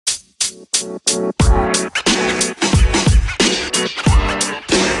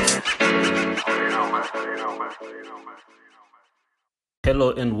Hello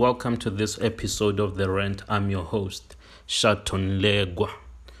and welcome to this episode of The Rant. I'm your host, Shaton Legwa.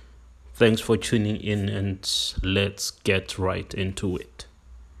 Thanks for tuning in and let's get right into it.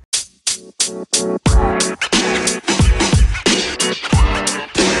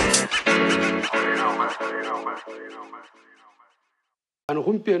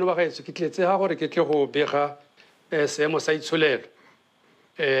 Gompieno ba gaetso ke tletse ga gore ke tle go bega seemo sa itsholelo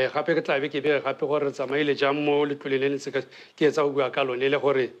gape ke tlabe ke bega gape gore re tsamaile jang mo letloleng le ntse ke etsa go bua ka lone le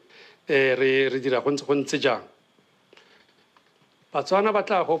gore re dira go ntse jang. Batswana ba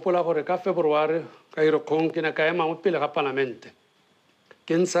tla gopola gore ka February ka Irokgong ke ne ka ema mo pele ga Palamente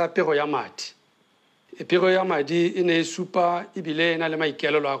ke ntsha pego ya madi. Pego ya madi e ne e supa ebile e na le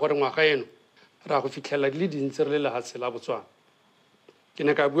maikaelelo a gore ngwaga eno ra go fitlhela di le dintsi re le lefatshe la Botswana. Ke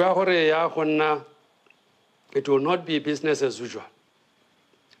ne ka bua gore ya go nna it will not be business as usual.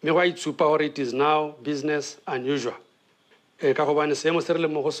 Me wa itshupa gore it is now business unusual. Ka go bane seemo se re le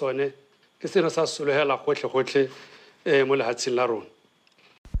mo go sone ke se re sa sologela gotlhe mo lefatsheng la rona.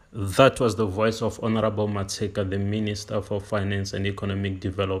 That was the voice of Honorable Matseka, the Minister for Finance and Economic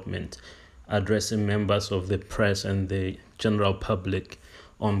Development, addressing members of the press and the general public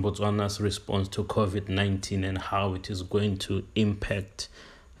on Botswana's response to COVID-19 and how it is going to impact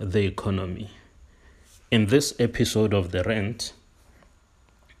the economy. In this episode of The Rant,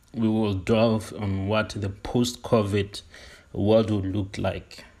 we will delve on what the post-COVID world will look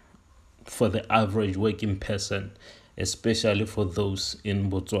like for the average working person, especially for those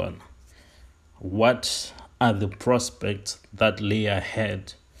in Botswana. What are the prospects that lay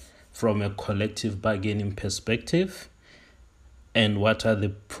ahead from a collective bargaining perspective? And what are the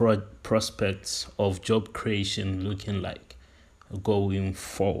prospects of job creation looking like going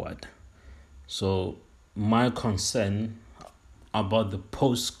forward? So my concern about the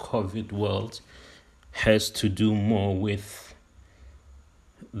post-COVID world has to do more with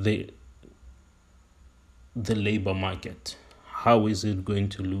the labor market. How is it going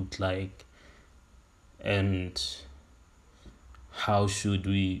to look like? And how should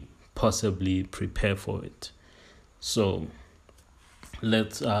we possibly prepare for it? So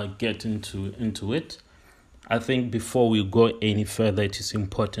let's get into it. I think before we go any further, it is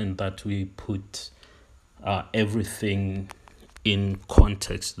important that we put everything in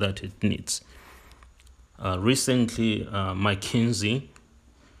context that it needs. Recently, McKinsey,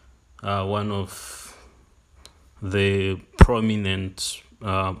 one of the prominent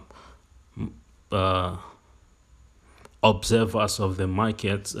observers of the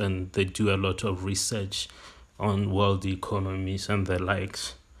markets, and they do a lot of research on world economies and the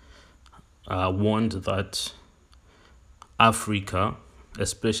likes, warned that Africa,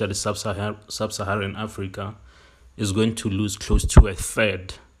 especially sub-Saharan Africa, is going to lose close to a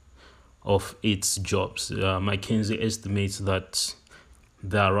third of its jobs. McKinsey estimates that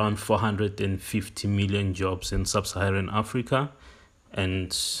there are around 450 million jobs in sub-Saharan Africa,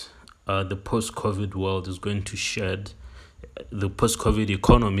 and the post-COVID world is going to shed, the post-COVID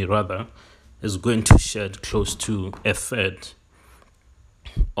economy rather, is going to shed close to a third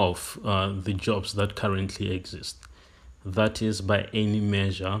of the jobs that currently exist. That is by any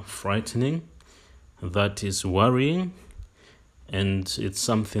measure frightening. That is worrying. And it's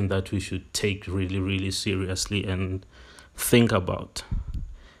something that we should take really, really seriously and think about.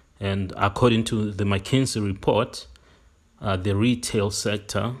 And according to the McKinsey report, the retail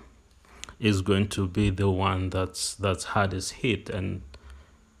sector is going to be the one that's hardest hit. And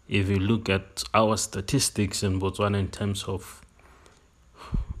if you look at our statistics in Botswana in terms of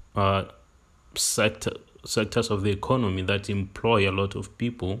sectors of the economy that employ a lot of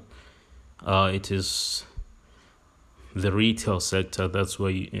people, it is the retail sector. That's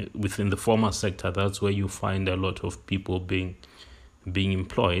where within the formal sector, that's where you find a lot of people being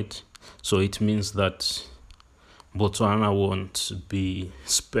employed. So it means that Botswana won't be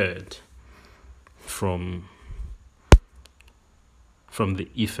spared from the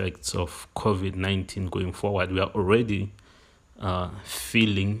effects of COVID-19 going forward. We are already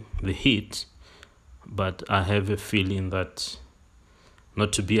feeling the heat, but I have a feeling that,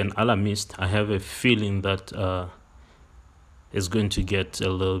 not to be an alarmist, I have a feeling that it's going to get a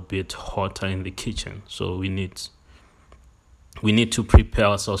little bit hotter in the kitchen. So we need to prepare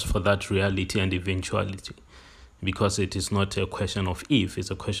ourselves for that reality and eventuality, because it is not a question of if, it's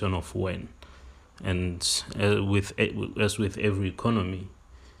a question of when. And as with every economy,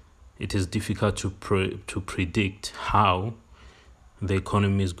 it is difficult to predict how the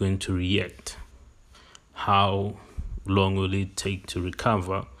economy is going to react. How long will it take to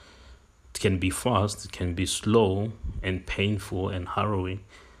recover? can be fast, it can be slow and painful and harrowing.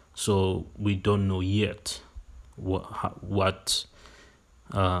 So we don't know yet what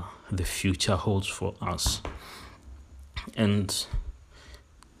the future holds for us. And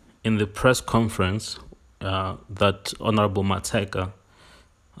in the press conference that Honorable Mateka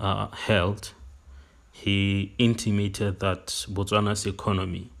held, he intimated that Botswana's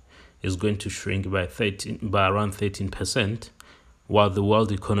economy is going to shrink by around 13%, while the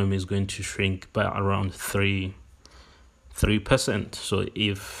world economy is going to shrink by around 3%. So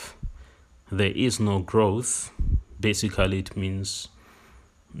if there is no growth, basically it means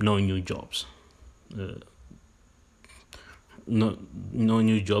no new jobs. No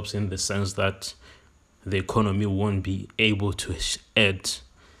new jobs in the sense that the economy won't be able to add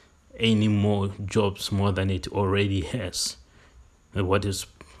any more jobs more than it already has. What is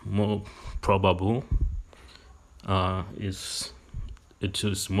more probable is it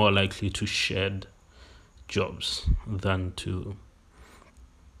is more likely to shed jobs than to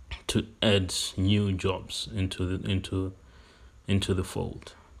add new jobs into the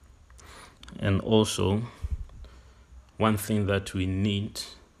fold. And also, one thing that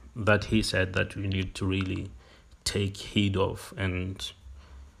he said that we need to really take heed of and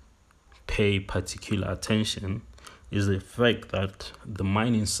pay particular attention is the fact that the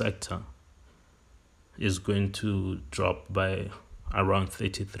mining sector is going to drop by around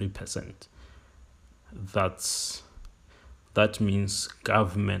 33%. That means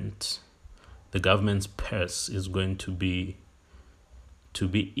the government's purse is going to be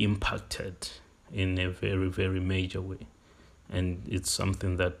impacted in a very, very major way. And it's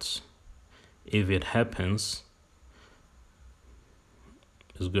something that, if it happens,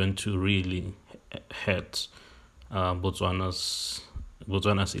 is going to really hurt Botswana's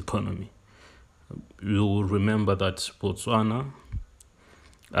economy. You will remember that Botswana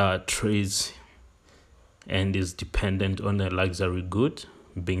trades and is dependent on a luxury good,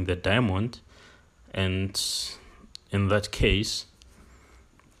 being the diamond, and in that case,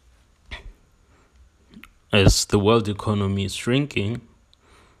 as the world economy is shrinking,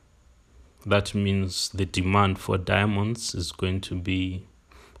 that means the demand for diamonds is going to be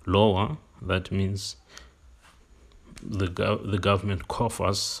lower. That means the government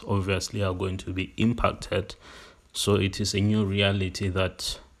coffers obviously are going to be impacted. So it is a new reality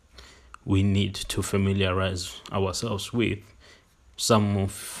that we need to familiarize ourselves with. Some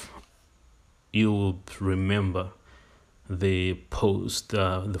of you will remember the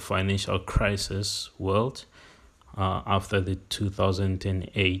the financial crisis world after the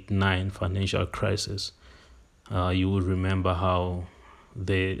 2008-9 financial crisis. You will remember how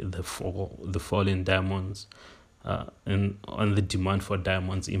the fall in diamonds and on the demand for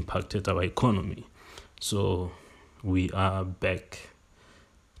diamonds impacted our economy. So we are back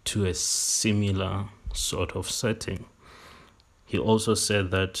to a similar sort of setting. He also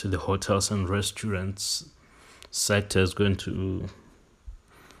said that the hotels and restaurants sector is going to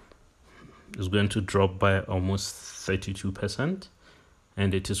drop by almost 32%,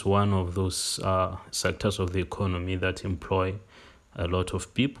 and it is one of those sectors of the economy that employ a lot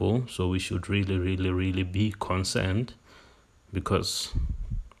of people. So we should really, really, really be concerned, because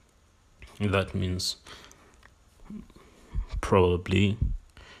that means probably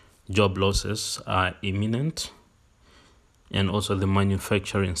job losses are imminent, and also the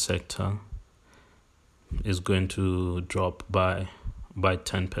manufacturing sector is going to drop by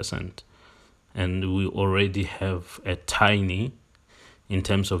 10%. And we already have in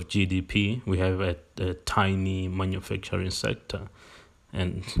terms of GDP, we have a tiny manufacturing sector,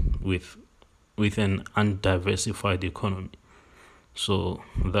 and with an undiversified economy. So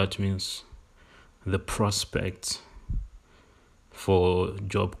that means the prospects for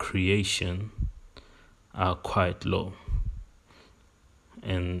job creation are quite low.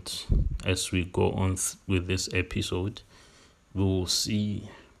 And as we go on with this episode, we will see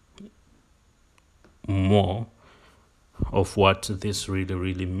more of what this really,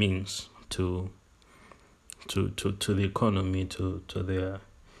 really means to the economy, to the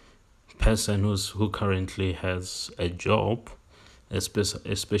person who currently has a job,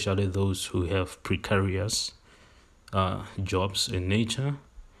 especially those who have precarious jobs in nature,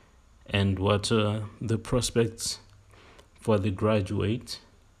 and what the prospects for the graduate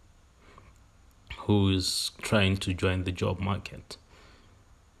who is trying to join the job market.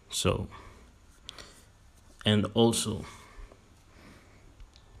 So, and also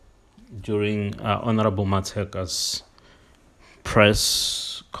during Honorable Mateka's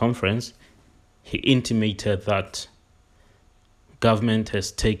press conference, he intimated that government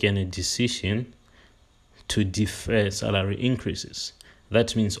has taken a decision to defer salary increases.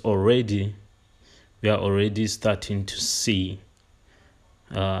 That means we are already starting to see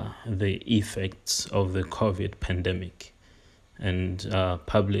the effects of the COVID pandemic, and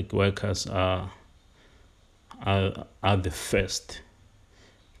public workers are the first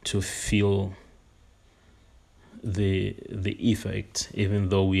to feel the effect, even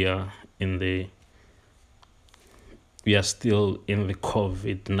though we are still in the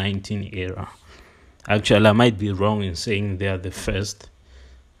COVID-19 era. Actually, I might be wrong in saying they are the first,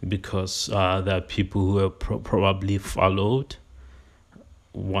 because there are people who have probably followed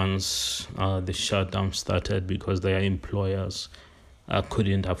once the shutdown started, because their employers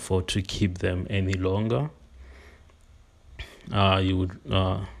couldn't afford to keep them any longer. You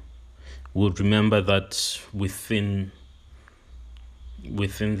would remember that within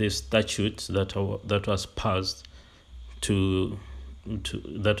the statute that was passed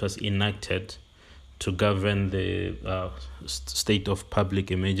that was enacted to govern the state of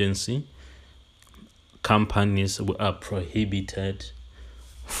public emergency, companies are prohibited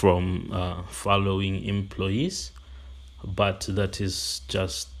from following employees, but that is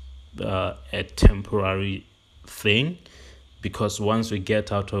just a temporary thing, because once we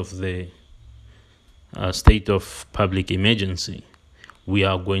get out of the state of public emergency, we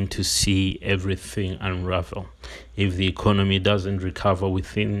are going to see everything unravel. If the economy doesn't recover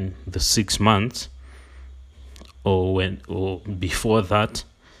within the 6 months, or before that,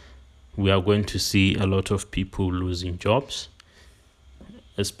 we are going to see a lot of people losing jobs,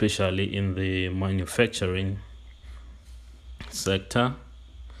 especially in the manufacturing sector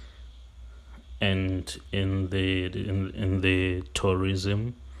and in the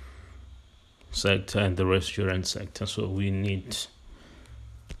tourism sector and the restaurant sector. So we need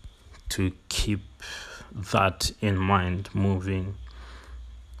to keep that in mind moving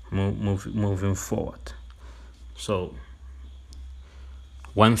forward. So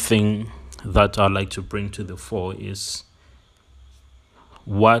one thing that I'd like to bring to the fore is,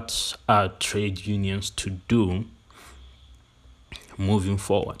 what are trade unions to do moving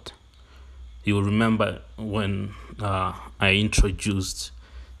forward? You'll remember when I introduced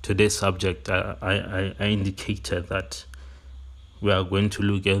today's subject, I indicated that we are going to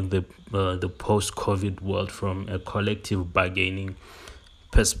look at the post-COVID world from a collective bargaining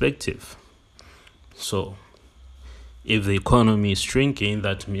perspective. So if the economy is shrinking,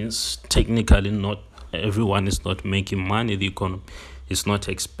 that means technically not everyone is not making money. The economy is not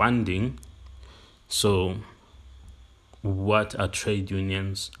expanding. So what are trade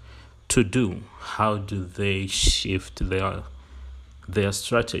unions to do? How do they shift their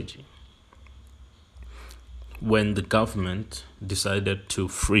strategy? When the government decided to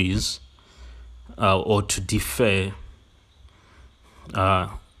freeze or to defer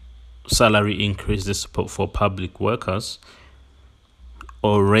salary increases for public workers,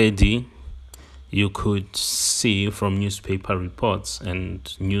 already you could see from newspaper reports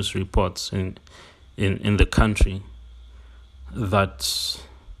and news reports in the country that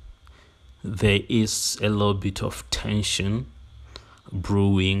there is a little bit of tension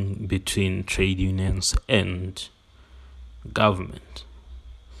brewing between trade unions and government.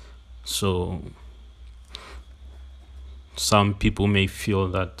 So some people may feel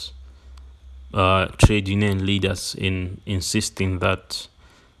that trade union leaders in insisting that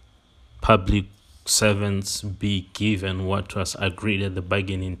public servants be given what was agreed at the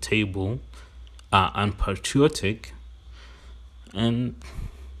bargaining table are unpatriotic, and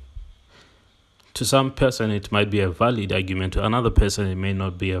to some person it might be a valid argument, to another person it may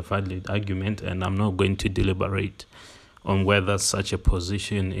not be a valid argument, and I'm not going to deliberate on whether such a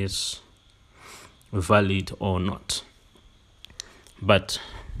position is valid or not. But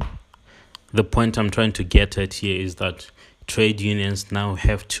the point I'm trying to get at here is that trade unions now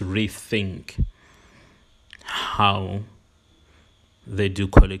have to rethink how they do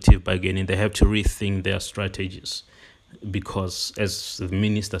collective bargaining. They have to rethink their strategies, because, as the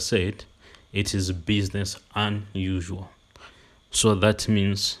minister said, it is business unusual. So that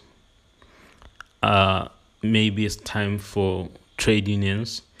means maybe it's time for trade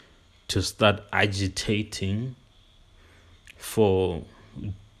unions to start agitating for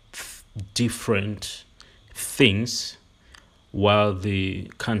different things while the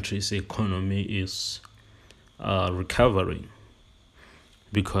country's economy is recovering,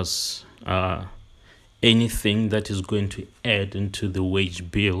 because anything that is going to add into the wage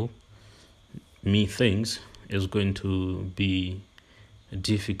bill, methinks, is going to be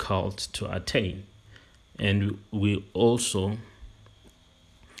difficult to attain. And we also,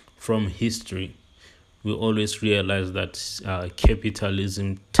 from history, we always realize that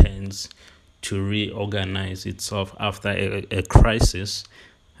capitalism tends to reorganize itself after a crisis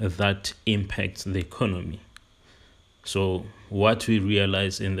that impacts the economy. So what we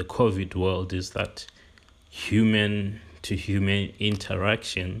realize in the COVID world is that human to human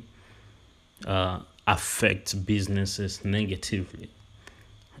interaction affects businesses negatively.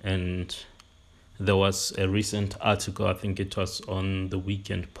 And there was a recent article, I think it was on the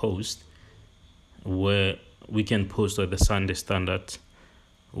Weekend Post, or the Sunday Standard,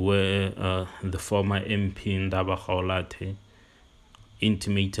 where the former MP Ndaba Kgaolate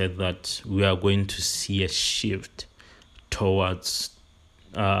intimated that we are going to see a shift towards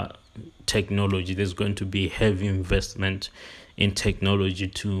technology. There's going to be heavy investment in technology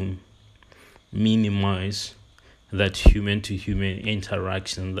to minimize that human to human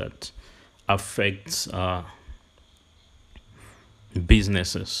interaction that affects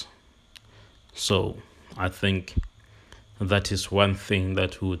businesses. So I think that is one thing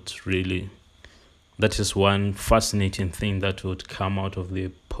that is one fascinating thing that would come out of the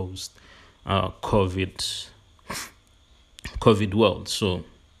post COVID world. So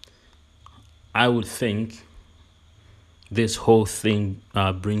I would think this whole thing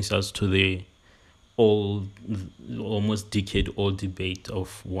brings us to the almost decade-old debate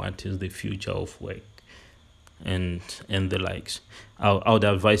of what is the future of work and the likes. I would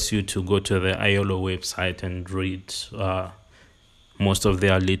advise you to go to the ILO website and read most of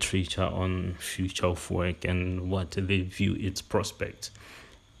their literature on future of work and what they view its prospects.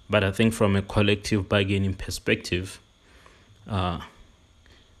 But I think from a collective bargaining perspective, now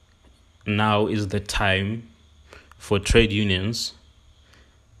is the time for trade unions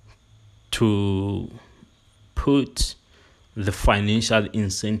to put the financial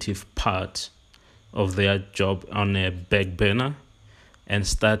incentive part of their job on a back burner and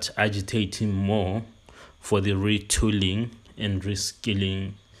start agitating more for the retooling and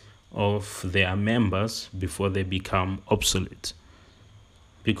reskilling of their members before they become obsolete.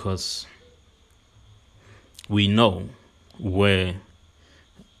 Because we know where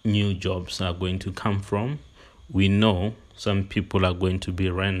new jobs are going to come from. We know some people are going to be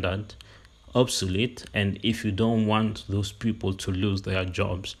rendered obsolete, and if you don't want those people to lose their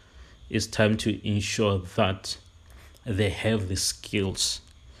jobs, it's time to ensure that they have the skills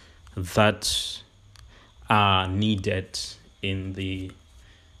that are needed in the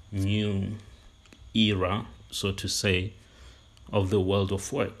new era, so to say, of the world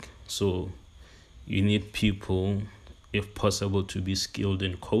of work. So you need people, if possible, to be skilled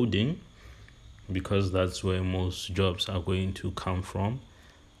in coding, because that's where most jobs are going to come from.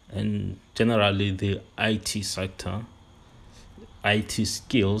 And generally the IT sector, IT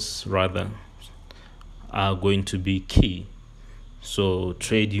skills rather, are going to be key. So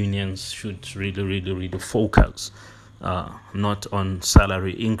trade unions should really focus not on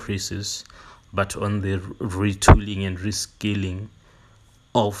salary increases, but on the retooling and reskilling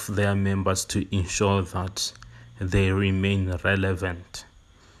of their members to ensure that they remain relevant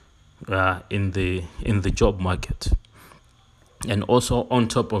in the job market. And also on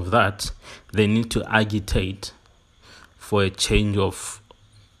top of that, they need to agitate for a change of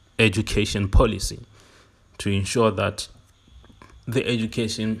education policy to ensure that the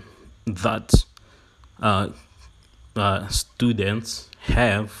education that students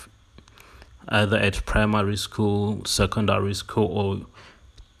have, either at primary school, secondary school, or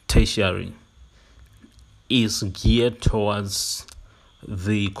tertiary, is geared towards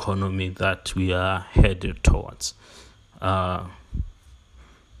the economy that we are headed towards.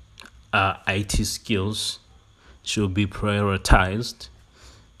 IT skills should be prioritized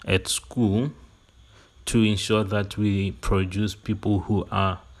at school to ensure that we produce people who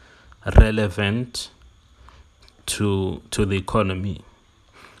are relevant to the economy.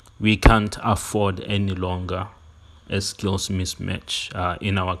 We can't afford any longer a skills mismatch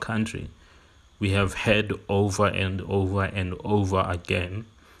in our country. We have heard over and over and over again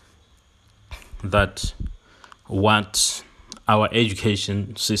that what our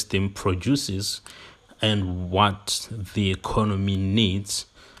education system produces and what the economy needs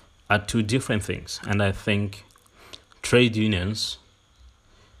are two different things. And I think trade unions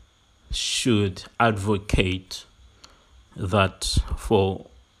should advocate that for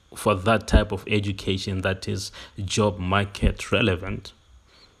that type of education that is job market relevant,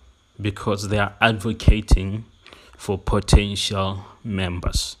 because they are advocating for potential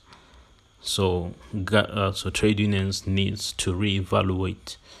members. So trade unions needs to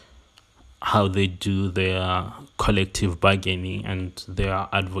reevaluate how they do their collective bargaining and their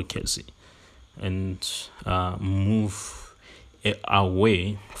advocacy, and move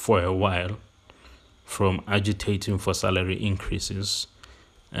away for a while from agitating for salary increases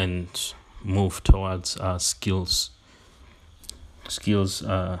and move towards skills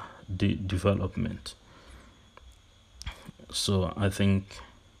development. So I think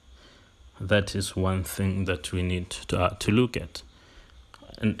that is one thing that we need to look at.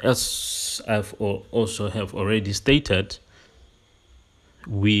 And as I've also have already stated,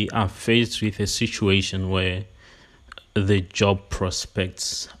 we are faced with a situation where the job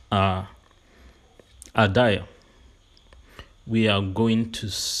prospects are dire. We are going to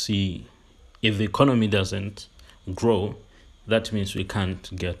see, if the economy doesn't grow, that means we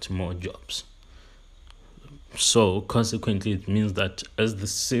can't get more jobs. So consequently, it means that as the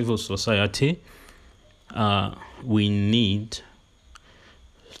civil society, we need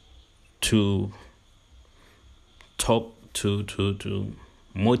to talk to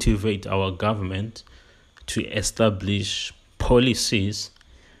motivate our government to establish policies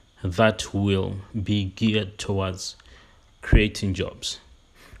that will be geared towards creating jobs.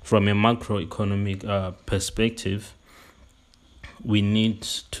 From a macroeconomic perspective, we need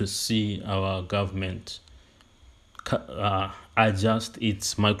to see our government adjust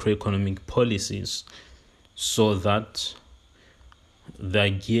its macroeconomic policies so that they're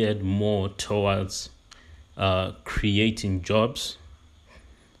geared more towards creating jobs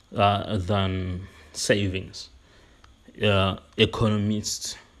than savings.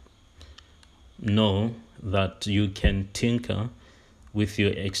 Economists know that you can tinker with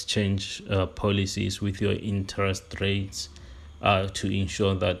your exchange policies, with your interest rates, to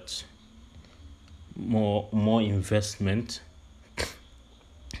ensure that more investment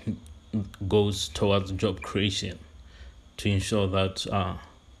goes towards job creation, to ensure that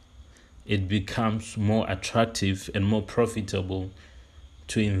it becomes more attractive and more profitable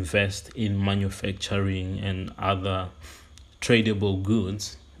to invest in manufacturing and other tradable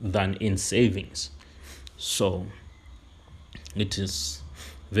goods than in savings. So it is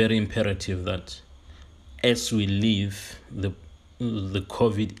very imperative that as we leave the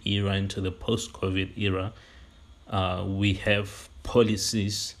COVID era into the post-COVID era, we have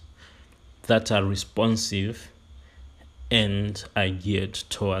policies that are responsive and are geared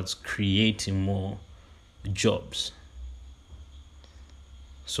towards creating more jobs.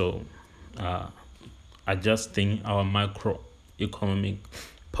 So I just think our macroeconomic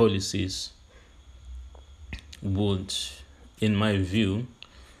policies would, in my view,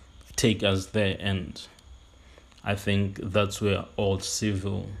 take us there, and I think that's where all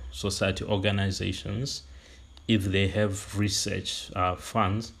civil society organizations, if they have research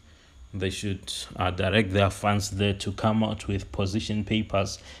funds, they should direct their funds there to come out with position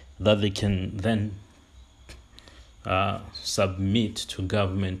papers that they can then submit to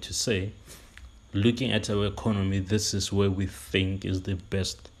government to say, looking at our economy, this is where we think is the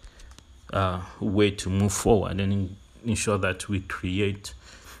best way to move forward and ensure that we create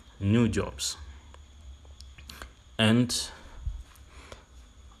new jobs. And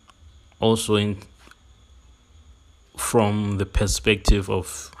also from the perspective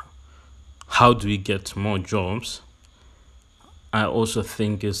of how do we get more jobs, I also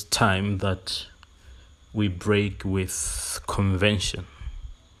think it's time that we break with convention.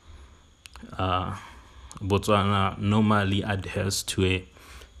 Botswana normally adheres to a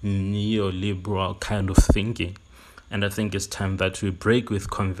neoliberal kind of thinking, and I think it's time that we break with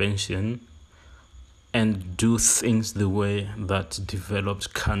convention and do things the way that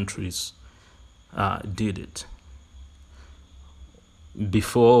developed countries did it.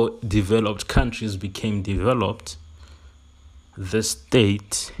 Before developed countries became developed, the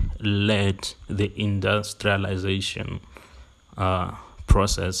state led the industrialization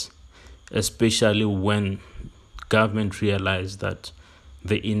process, especially when government realized that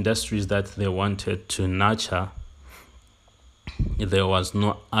the industries that they wanted to nurture, there was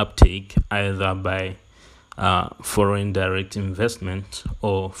no uptake either by foreign direct investment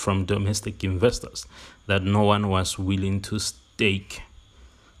or from domestic investors, that no one was willing to stake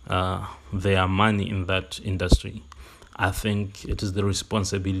their money in that industry. I think it is the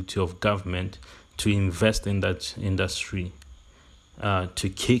responsibility of government to invest in that industry, to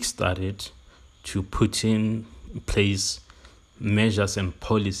kickstart it, to put in place measures and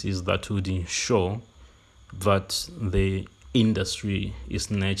policies that would ensure that the industry is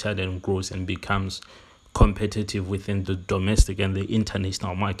nurtured and grows and becomes competitive within the domestic and the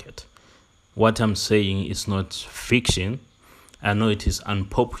international market. What I'm saying is not fiction. I know it is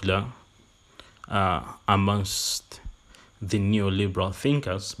unpopular amongst the neoliberal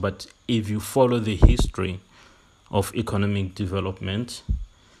thinkers, but if you follow the history of economic development,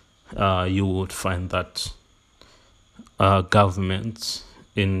 you would find that governments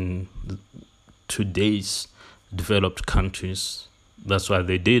in today's developed countries That's what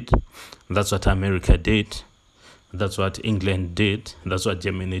they did. That's what America did. That's what England did. That's what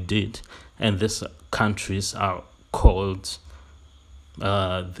Germany did. And these countries are called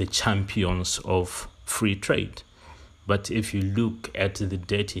the champions of free trade. But if you look at the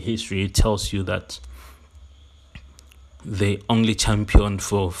dirty history, it tells you that they only championed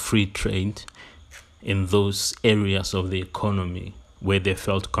for free trade in those areas of the economy where they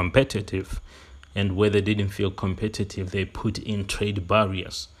felt competitive. And where they didn't feel competitive, they put in trade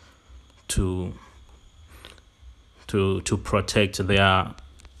barriers to protect their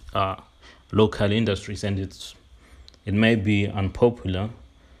local industries. And it may be unpopular,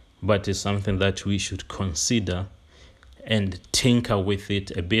 but it's something that we should consider and tinker with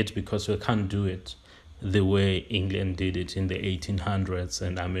it a bit, because we can't do it the way England did it in the 1800s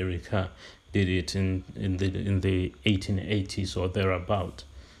and America did it in the 1880s or thereabout.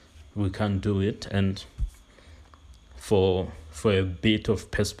 We can't do it. And for a bit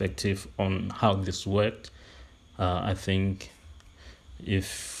of perspective on how this worked, I think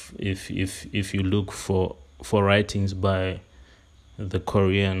if you look for writings by the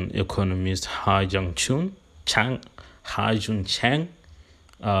Korean economist Ha Jun Chang,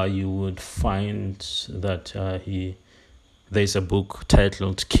 you would find that there's a book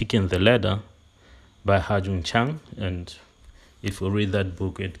titled "Kicking the Ladder" by Ha Jun Chang, and if you read that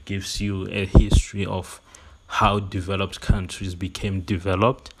book, it gives you a history of how developed countries became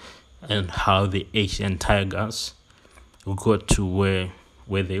developed and how the Asian tigers got to where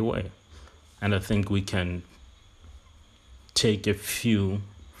they were. And I think we can take a few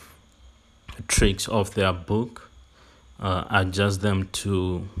tricks of their book, adjust them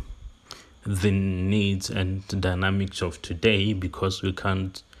to the needs and dynamics of today, because we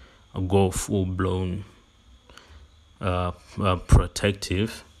can't go full-blown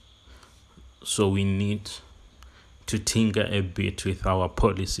protective. So we need to tinker a bit with our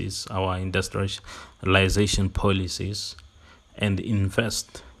policies, our industrialization policies, and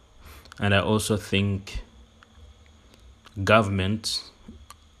invest. And I also think government,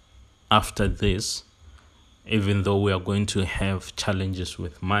 after this, even though we are going to have challenges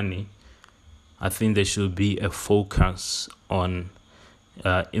with money, I think there should be a focus on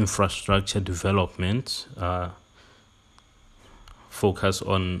infrastructure development, focus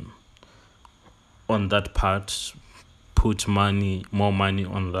on that part, put more money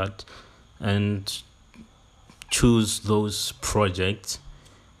on that, and choose those projects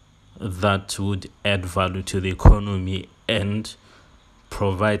that would add value to the economy and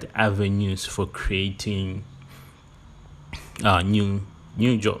provide avenues for creating new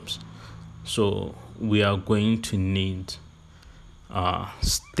jobs. So we are going to need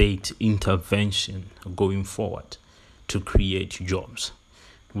state intervention going forward to create jobs.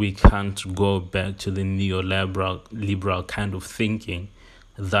 We can't go back to the neoliberal kind of thinking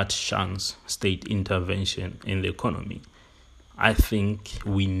that shuns state intervention in the economy. I think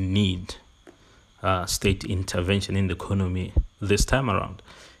we need state intervention in the economy this time around.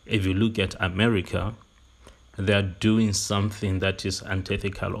 If you look at America, they are doing something that is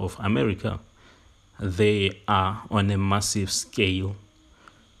antithetical of America. They are on a massive scale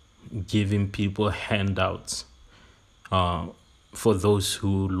giving people handouts for those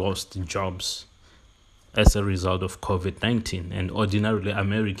who lost jobs as a result of COVID-19. And ordinarily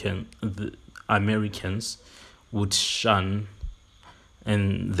Americans would shun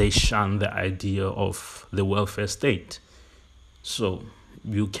the idea of the welfare state. So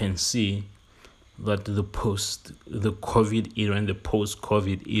you can see that the COVID era and the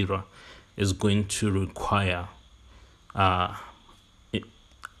post-COVID era is going to require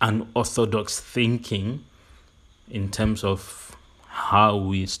unorthodox thinking in terms of how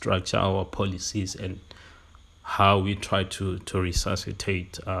we structure our policies and how we try to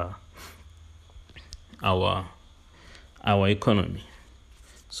resuscitate our economy.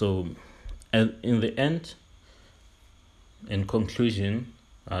 So, in the end, in conclusion,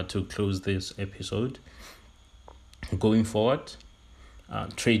 to close this episode, going forward,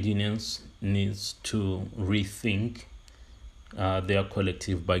 trade unions needs to rethink their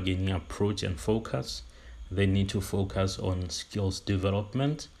collective bargaining approach and focus. They need to focus on skills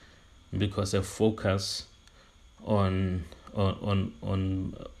development, because a focus on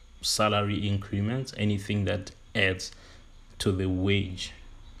salary increments, anything that adds to the wage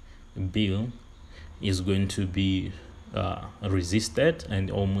bill, is going to be resisted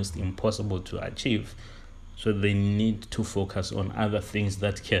and almost impossible to achieve. So they need to focus on other things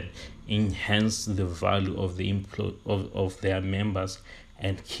that can enhance the value of of their members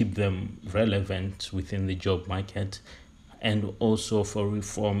and keep them relevant within the job market, and also for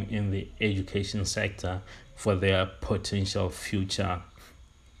reform in the education sector, for their potential future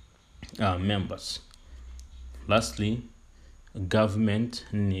members. Lastly, government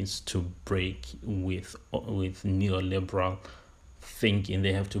needs to break with neoliberal thinking.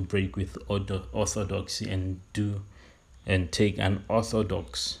 They have to break with orthodoxy and take an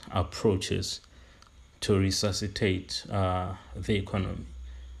orthodox approaches to resuscitate the economy.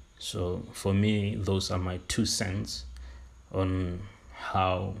 So for me, those are my 2 cents on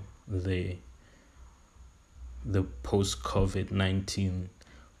how the post-COVID-19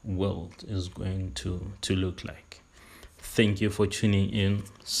 world is going to look like. Thank you for tuning in.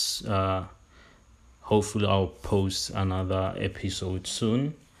 Hopefully I'll post another episode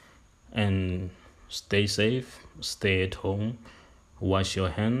soon. And stay safe, stay at home, wash your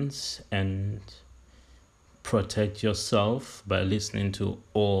hands, and protect yourself by listening to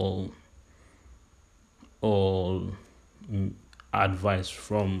all advice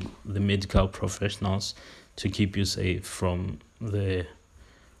from the medical professionals to keep you safe from the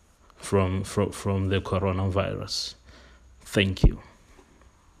coronavirus. Thank you.